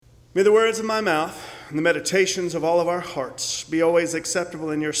May the words of my mouth and the meditations of all of our hearts be always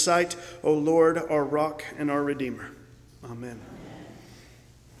acceptable in your sight, O Lord, our rock and our redeemer. Amen.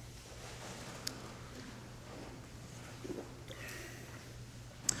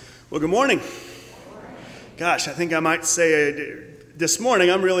 Well, good morning. Gosh, I think I might say this morning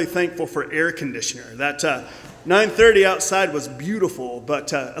I'm really thankful for air conditioner. That 9:30 outside was beautiful,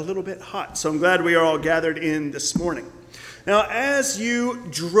 but a little bit hot. So I'm glad we are all gathered in this morning. Now, as you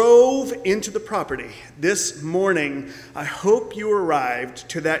drove into the property this morning, I hope you arrived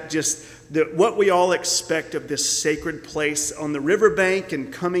to what we all expect of this sacred place on the riverbank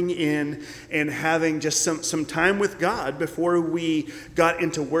and coming in and having just some time with God before we got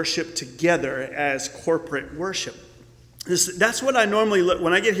into worship together as corporate worship. That's what I normally look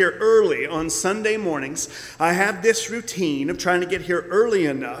when I get here early on Sunday mornings. I have this routine of trying to get here early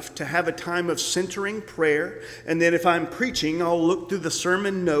enough to have a time of centering prayer. And then if I'm preaching, I'll look through the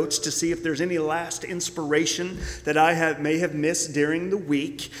sermon notes to see if there's any last inspiration that I may have missed during the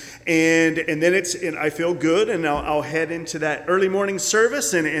week. And then I feel good, and I'll head into that early morning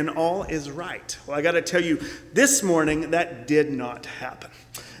service, and all is right. Well, I got to tell you, this morning that did not happen.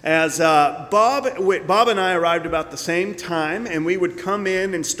 As Bob and I arrived about the same time, and we would come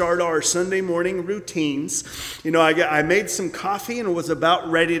in and start our Sunday morning routines. You know, I made some coffee and was about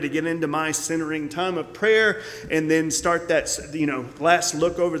ready to get into my centering time of prayer and then start that, last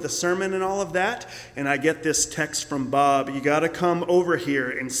look over the sermon and all of that. And I get this text from Bob, "You got to come over here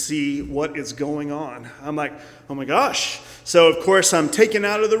and see what is going on." I'm like, oh my gosh. So, of course, I'm taken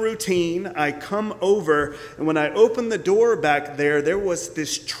out of the routine. I come over, and when I open the door back there was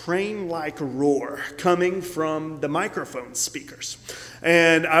this train-like roar coming from the microphone speakers.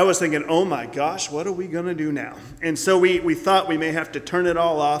 And I was thinking, oh my gosh, what are we going to do now? And so we thought we may have to turn it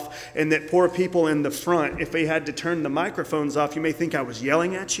all off, and that poor people in the front, if they had to turn the microphones off, you may think I was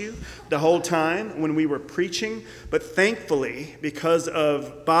yelling at you the whole time when we were preaching. But thankfully, because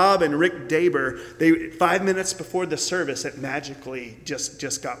of Bob and Rick Daber, 5 minutes before the service, it magically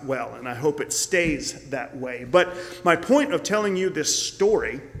just got well. And I hope it stays that way. But my point of telling you this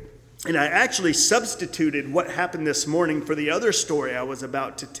story, and I actually substituted what happened this morning for the other story I was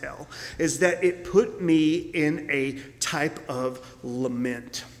about to tell, is that it put me in a type of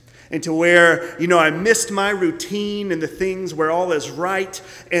lament. And to where, I missed my routine and the things where all is right.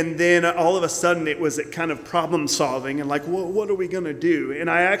 And then all of a sudden it was kind of problem solving and like, well, what are we going to do? And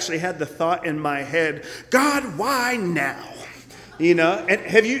I actually had the thought in my head, God, why now? And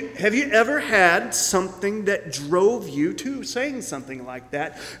have you ever had something that drove you to saying something like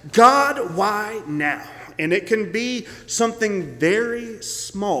that? God, why now? And it can be something very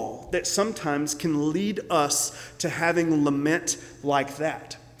small that sometimes can lead us to having lament like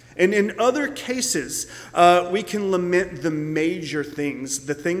that. And in other cases, we can lament the major things,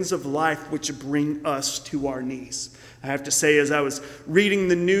 the things of life which bring us to our knees. I have to say, as I was reading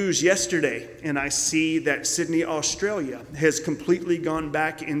the news yesterday, and I see that Sydney, Australia, has completely gone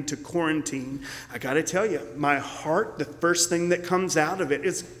back into quarantine, I got to tell you, my heart, the first thing that comes out of it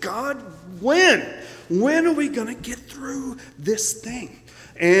is, God, when? When are we going to get through this thing?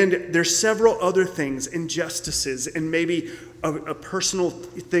 And there's several other things, injustices, and maybe a personal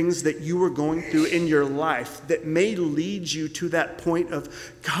things that you are going through in your life that may lead you to that point of,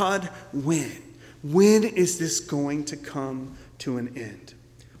 God, when? When is this going to come to an end?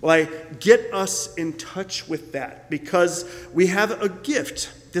 Well, I get us in touch with that because we have a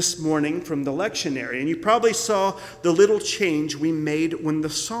gift this morning from the lectionary. And you probably saw the little change we made when the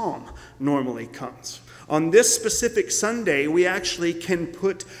psalm normally comes. On this specific Sunday, we actually can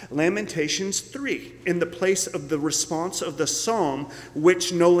put Lamentations 3 in the place of the response of the psalm,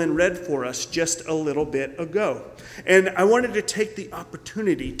 which Nolan read for us just a little bit ago. And I wanted to take the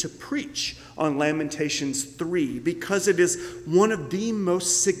opportunity to preach on Lamentations 3 because it is one of the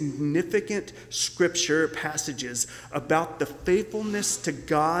most significant scripture passages about the faithfulness to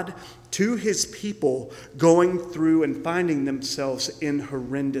God, to his people going through and finding themselves in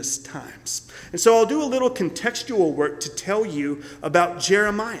horrendous times. And so I'll do a little contextual work to tell you about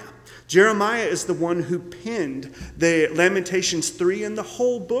Jeremiah. Jeremiah is the one who penned the Lamentations 3 and the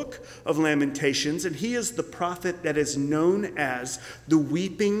whole book of Lamentations, and he is the prophet that is known as the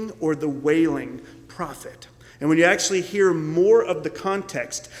weeping or the wailing prophet. And when you actually hear more of the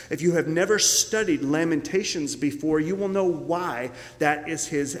context, if you have never studied Lamentations before, you will know why that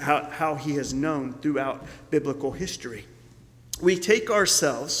is how he is known throughout biblical history. We take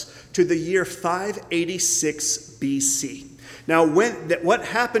ourselves to the year 586 BC. Now, what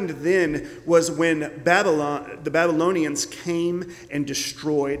happened then was when the Babylonians came and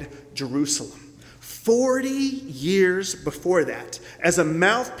destroyed Jerusalem. 40 years before that, as a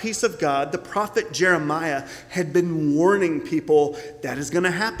mouthpiece of God, the prophet Jeremiah had been warning people that is going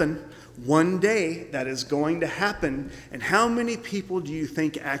to happen. One day that is going to happen. And how many people do you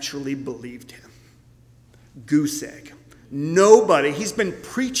think actually believed him? Goose egg. Nobody. He's been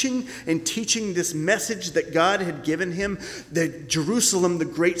preaching and teaching this message that God had given him, that Jerusalem, the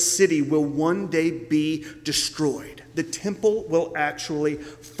great city, will one day be destroyed. The temple will actually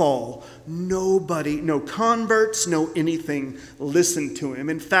fall. Nobody, no converts, no anything, listened to him.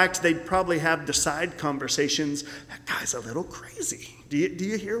 In fact, they'd probably have the side conversations. That guy's a little crazy. Do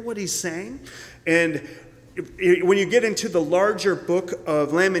you hear what he's saying? And when you get into the larger book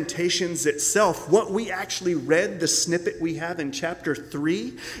of Lamentations itself, what we actually read, the snippet we have in chapter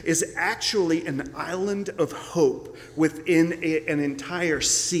 3, is actually an island of hope within an entire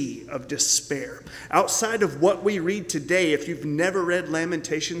sea of despair. Outside of what we read today, if you've never read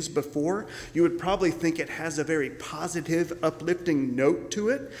Lamentations before, you would probably think it has a very positive, uplifting note to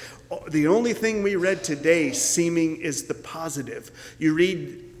it. The only thing we read today seeming is the positive. You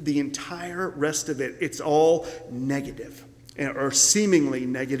read the entire rest of it, it's all negative or seemingly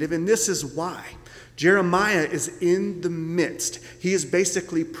negative. And this is why. Jeremiah is in the midst. He is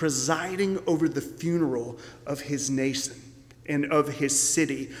basically presiding over the funeral of his nation and of his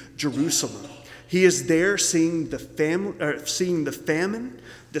city, Jerusalem. He is there seeing the famine,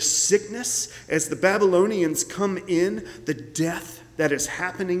 the sickness, as the Babylonians come in, the death that is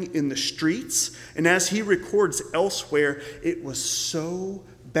happening in the streets. And as he records elsewhere, it was so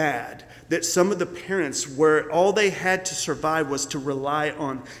bad that some of the parents were, all they had to survive was to rely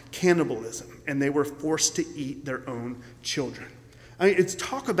on cannibalism, and they were forced to eat their own children. I mean, it's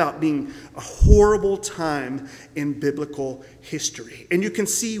talk about being a horrible time in biblical history. And you can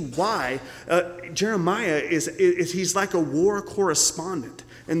see why Jeremiah he's like a war correspondent.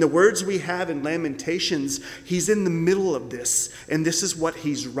 And the words we have in Lamentations, he's in the middle of this. And this is what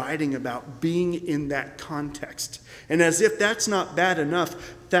he's writing about, being in that context. And as if that's not bad enough,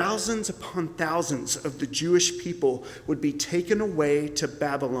 thousands upon thousands of the Jewish people would be taken away to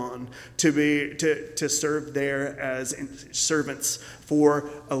Babylon to serve there as servants for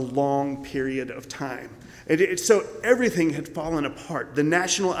a long period of time. So everything had fallen apart. The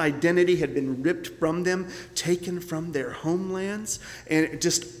national identity had been ripped from them, taken from their homelands. And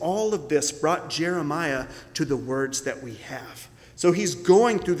just all of this brought Jeremiah to the words that we have. So he's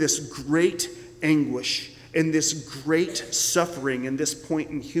going through this great anguish and this great suffering in this point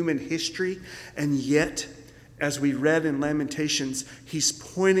in human history. And yet, as we read in Lamentations, he's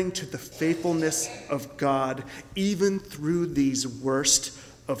pointing to the faithfulness of God even through these worst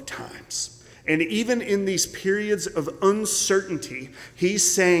of times. And even in these periods of uncertainty,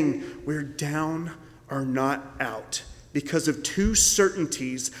 he's saying we're down or not out because of two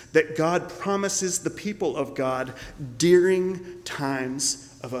certainties that God promises the people of God during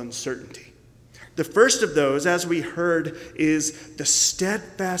times of uncertainty. The first of those, as we heard, is the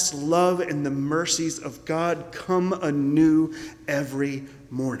steadfast love and the mercies of God come anew every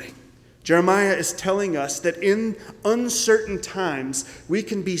morning. Jeremiah is telling us that in uncertain times, we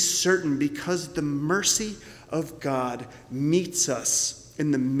can be certain because the mercy of God meets us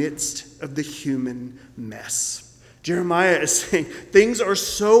in the midst of the human mess. Jeremiah is saying things are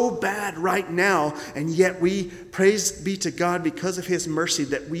so bad right now, and yet we, praise be to God because of his mercy,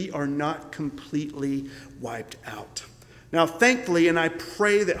 that we are not completely wiped out. Now, thankfully, and I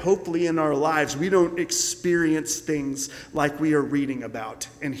pray that hopefully in our lives, we don't experience things like we are reading about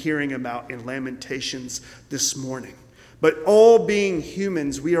and hearing about in Lamentations this morning. But all being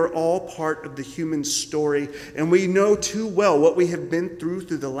humans, we are all part of the human story, and we know too well what we have been through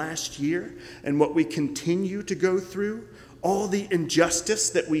the last year and what we continue to go through, all the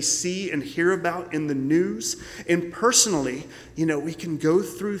injustice that we see and hear about in the news. And personally, we can go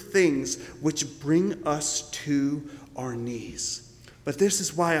through things which bring us to our knees. But this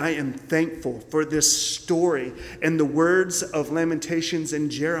is why I am thankful for this story and the words of Lamentations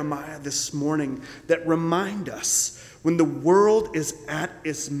and Jeremiah this morning that remind us when the world is at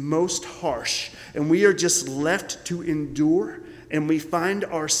its most harsh and we are just left to endure and we find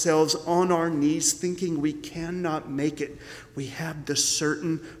ourselves on our knees thinking we cannot make it, we have the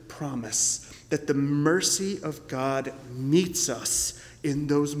certain promise that the mercy of God meets us in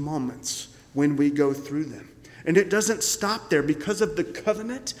those moments when we go through them. And it doesn't stop there. Because of the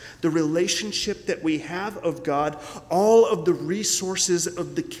covenant, the relationship that we have of God, all of the resources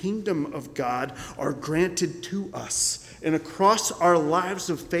of the kingdom of God are granted to us. And across our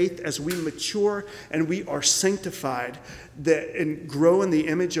lives of faith, as we mature and we are sanctified and grow in the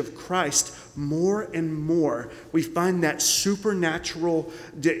image of Christ, more and more we find that supernatural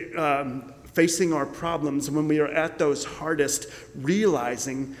facing our problems, when we are at those hardest,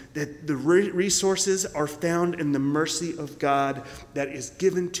 realizing that the resources are found in the mercy of God that is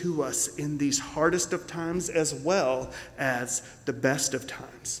given to us in these hardest of times as well as the best of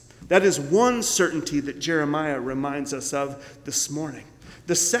times. That is one certainty that Jeremiah reminds us of this morning.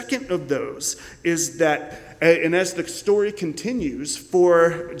 The second of those is that, and as the story continues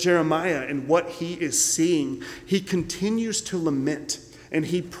for Jeremiah and what he is seeing, he continues to lament and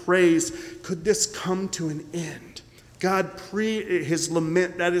he prays, could this come to an end? God, his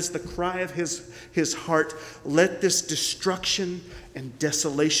lament, that is the cry of his heart, let this destruction and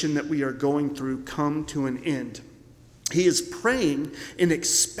desolation that we are going through come to an end. He is praying in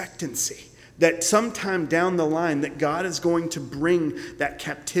expectancy that sometime down the line that God is going to bring that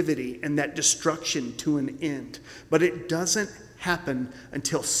captivity and that destruction to an end. But it doesn't happen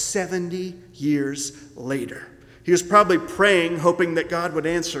until 70 years later. He was probably praying, hoping that God would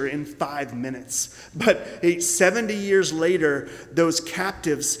answer in 5 minutes. But 70 years later, those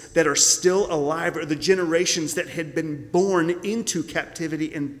captives that are still alive, or the generations that had been born into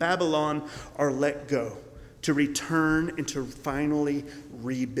captivity in Babylon, are let go to return and to finally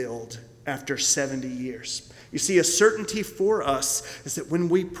rebuild after 70 years. You see, a certainty for us is that when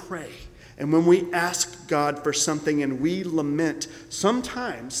we pray and when we ask God for something and we lament,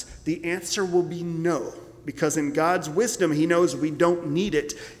 sometimes the answer will be no. Because in God's wisdom, he knows we don't need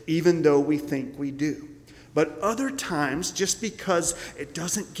it, even though we think we do. But other times, just because it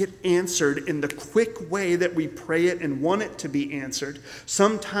doesn't get answered in the quick way that we pray it and want it to be answered,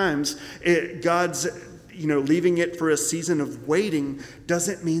 sometimes God's leaving it for a season of waiting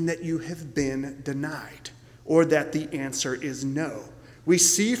doesn't mean that you have been denied or that the answer is no. We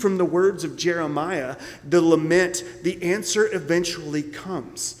see from the words of Jeremiah, the lament, the answer eventually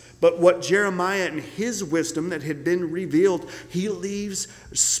comes. But what Jeremiah in his wisdom that had been revealed, he leaves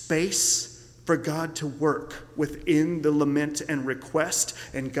space for God to work within the lament and request,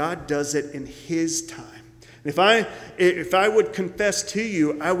 and God does it in his time. If I would confess to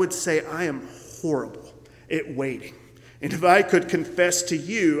you, I would say I am horrible at waiting. And if I could confess to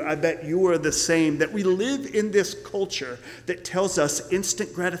you, I bet you are the same, that we live in this culture that tells us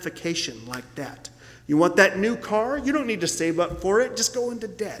instant gratification like that. You want that new car? You don't need to save up for it. Just go into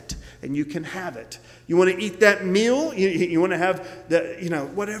debt and you can have it. You want to eat that meal? You want to have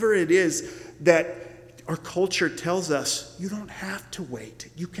whatever it is that our culture tells us, you don't have to wait.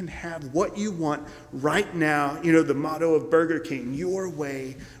 You can have what you want right now. The motto of Burger King, your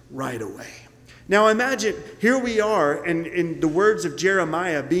way, right away. Now imagine, here we are, and in the words of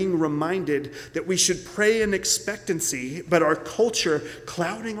Jeremiah, being reminded that we should pray in expectancy, but our culture,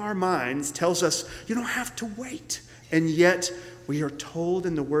 clouding our minds, tells us, you don't have to wait. And yet, we are told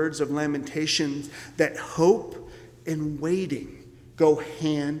in the words of Lamentations that hope and waiting go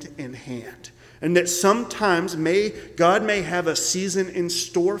hand in hand. And that sometimes God may have a season in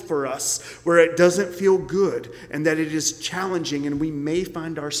store for us where it doesn't feel good and that it is challenging and we may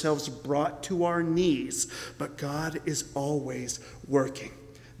find ourselves brought to our knees. But God is always working.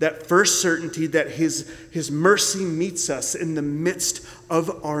 That first certainty that his mercy meets us in the midst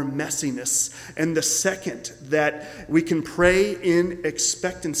of our messiness. And the second, that we can pray in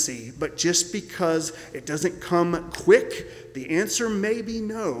expectancy, but just because it doesn't come quick, the answer may be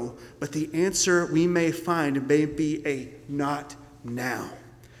no, but the answer we may find may be a not now.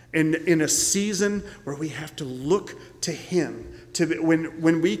 And in a season where we have to look to him,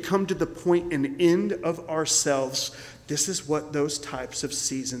 when we come to the point and end of ourselves, this is what those types of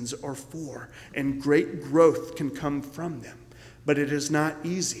seasons are for, and great growth can come from them. But it is not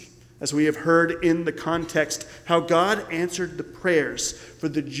easy. As we have heard in the context, how God answered the prayers for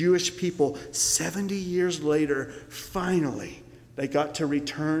the Jewish people 70 years later, finally, they got to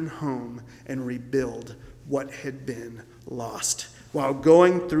return home and rebuild what had been lost, while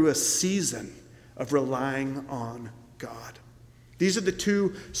going through a season of relying on God. These are the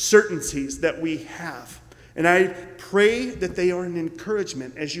two certainties that we have. And I pray that they are an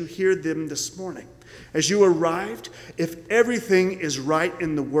encouragement as you hear them this morning. As you arrived, if everything is right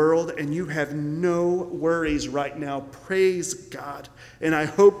in the world and you have no worries right now, praise God. And I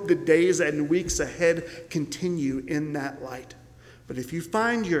hope the days and weeks ahead continue in that light. But if you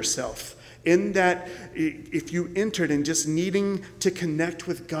find yourself in that, if you entered in just needing to connect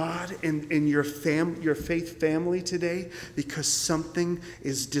with God in your faith family today because something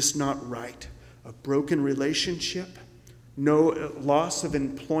is just not right, a broken relationship, no loss of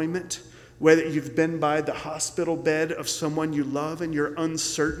employment, whether you've been by the hospital bed of someone you love and you're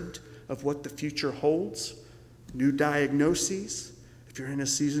uncertain of what the future holds, new diagnoses, if you're in a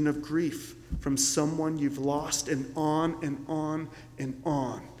season of grief from someone you've lost, and on and on and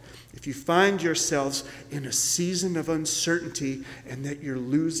on. If you find yourselves in a season of uncertainty and that you're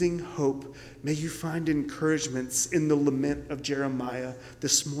losing hope, may you find encouragements in the lament of Jeremiah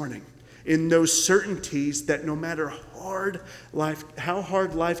this morning. In those certainties that no matter how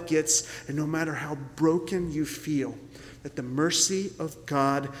hard life gets, and no matter how broken you feel, that the mercy of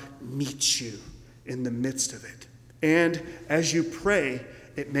God meets you in the midst of it. And as you pray,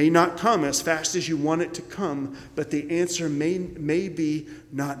 it may not come as fast as you want it to come, but the answer may be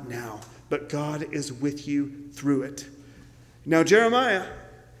not now. But God is with you through it. Now, Jeremiah,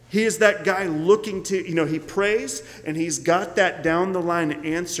 he is that guy looking to, he prays and he's got that down the line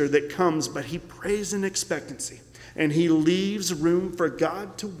answer that comes, but he prays in expectancy. And he leaves room for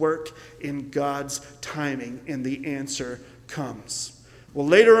God to work in God's timing, and the answer comes. Well,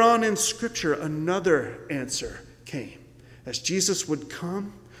 later on in Scripture, another answer came. As Jesus would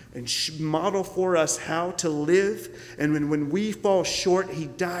come and model for us how to live. And when we fall short, he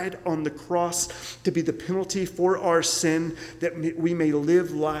died on the cross to be the penalty for our sin, that we may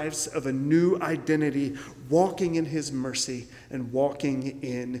live lives of a new identity, walking in his mercy and walking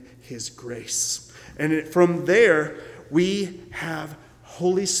in his grace. And from there, we have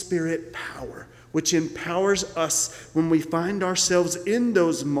Holy Spirit power, which empowers us when we find ourselves in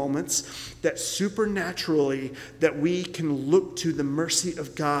those moments, that supernaturally that we can look to the mercy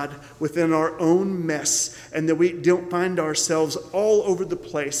of God within our own mess, and that we don't find ourselves all over the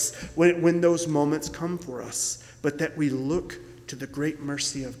place when those moments come for us, but that we look to the great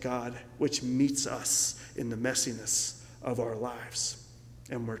mercy of God, which meets us in the messiness of our lives.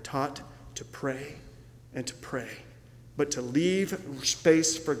 And we're taught to pray and to pray, but to leave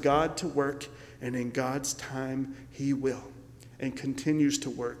space for God to work. And in God's time, he will and continues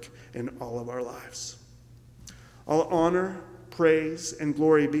to work in all of our lives. All honor, praise, and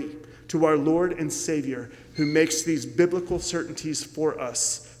glory be to our Lord and Savior, who makes these biblical certainties for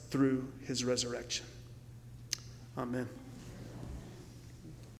us through his resurrection. Amen.